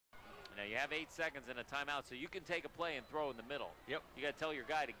Now you have 8 seconds and a timeout, so you can take a play and throw in the middle. Yep. You got to tell your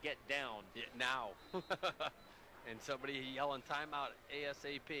guy to get down. Yeah, now. And somebody yelling timeout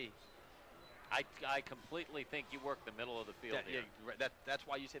ASAP. I completely think you work the middle of the field here. That's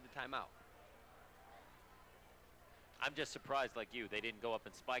why you say the timeout. I'm just surprised, like you, they didn't go up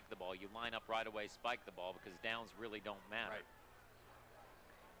and spike the ball. You line up right away, spike the ball, because downs really don't matter. Right.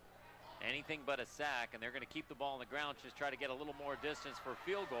 Anything but a sack, and they're going to keep the ball on the ground, just try to get a little more distance for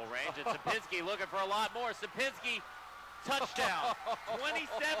field goal range. And Sapinski looking for a lot more. Sapinski, touchdown.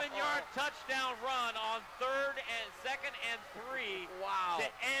 27-yard touchdown run on 2nd and 3. Wow. To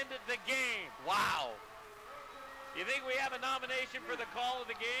end the game. Wow. You think we have a nomination for the call of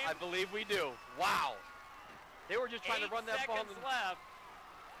the game? I believe we do. Wow. They were just trying to run that ball. 8 seconds left.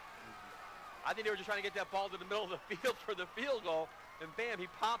 I think they were just trying to get that ball to the middle of the field for the field goal. And bam, he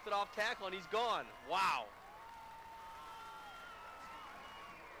popped it off tackle and he's gone. Wow.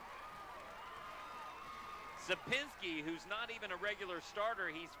 Sapinski, who's not even a regular starter,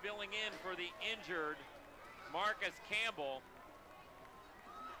 he's filling in for the injured Marcus Campbell.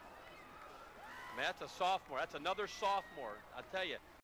 Man, that's a sophomore. That's another sophomore. I'll tell you,